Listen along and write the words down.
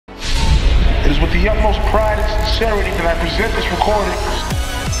with the utmost pride and sincerity that I present this recording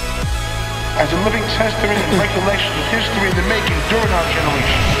as a living testament and recollection of history in the making during our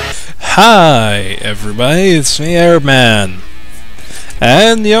generation. Hi everybody, it's me, Airman.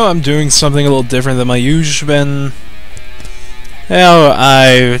 And, I'm doing something a little different than my usual.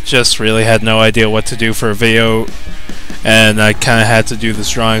 I just really had no idea what to do for a video, and I kinda had to do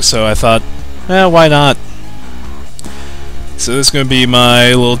this drawing, so I thought, why not? So this is gonna be my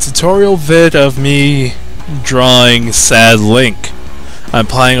little tutorial vid of me drawing Sad Link. I'm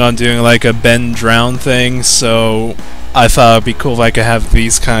planning on doing like a bend drown thing, so I thought it'd be cool if I could have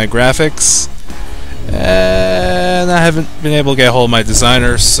these kind of graphics. And I haven't been able to get a hold of my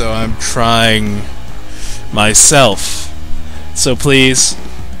designer, so I'm trying myself. So please,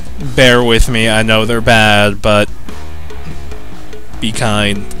 bear with me. I know they're bad, but be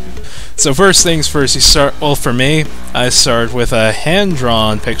kind. So first things first, you start, well for me, I start with a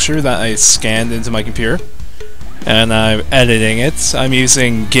hand-drawn picture that I scanned into my computer. And I'm editing it. I'm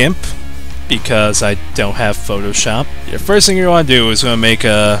using Gimp, because I don't have Photoshop. The first thing you want to do is you're going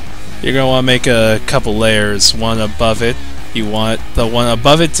to want to make a couple layers, one above it. You want the one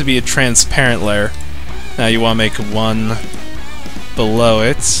above it to be a transparent layer. Now you want to make one below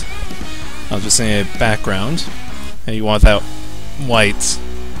it. I'll just say a background. And you want that white.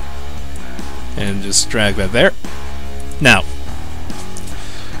 And just drag that there. Now,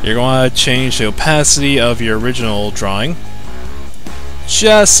 you're going to change the opacity of your original drawing.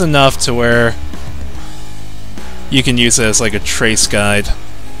 Just enough to where you can use it as like a trace guide.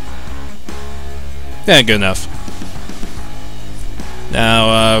 Yeah, good enough.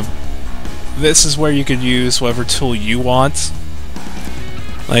 Now, this is where you could use whatever tool you want.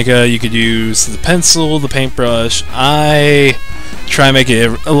 Like, you could use the pencil, the paintbrush. I try to make it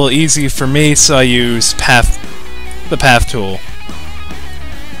a little easy for me, so I use the path tool.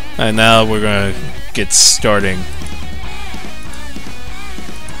 And now we're gonna get starting.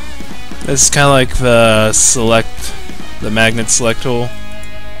 This is kind of like the magnet select tool.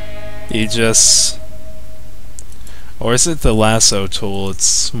 You just, or is it the lasso tool?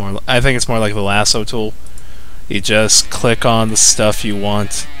 It's more. I think it's more like the lasso tool. You just click on the stuff you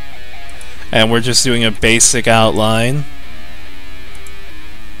want, and we're just doing a basic outline.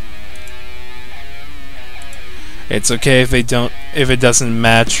 It's okay if it doesn't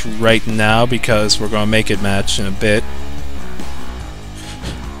match right now, because we're gonna make it match in a bit.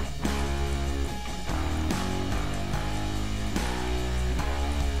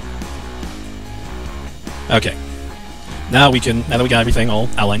 Okay. Now that we got everything all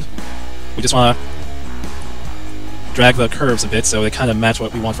outlined, we just wanna drag the curves a bit so they kind of match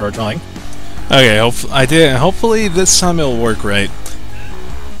what we want for our drawing. Okay, I did. Hopefully this time it'll work right.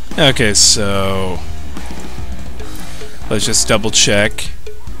 Okay, so let's just double check.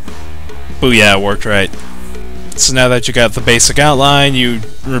 Oh yeah, it worked right. So now that you got the basic outline, you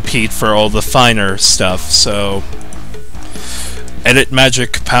repeat for all the finer stuff. So edit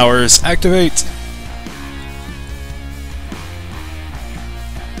magic powers activate.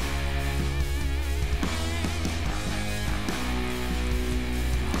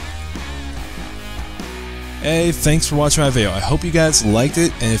 Hey, thanks for watching my video. I hope you guys liked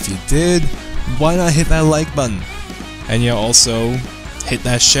it, and if you did, why not hit that like button? And also hit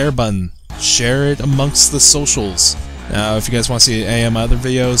that share button. Share it amongst the socials. Now, if you guys want to see any of my other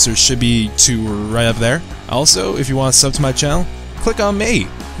videos, there should be 2 right up there. Also, if you want to sub to my channel, click on me.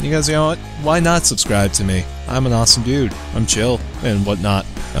 You guys, know what? Why not subscribe to me? I'm an awesome dude. I'm chill and whatnot.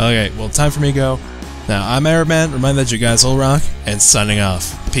 Okay, well, time for me to go. Now, I'm Airman. Remind that you guys all rock, and signing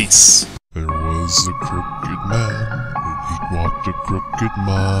off. Peace. There was a crooked man, and he walked a crooked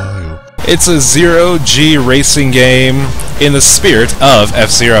mile. It's a 0G racing game in the spirit of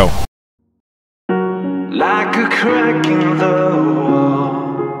F-Zero. Like a crack in the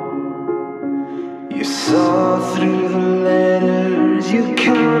wall, you saw through the letters, you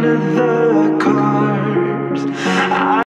counted the cards.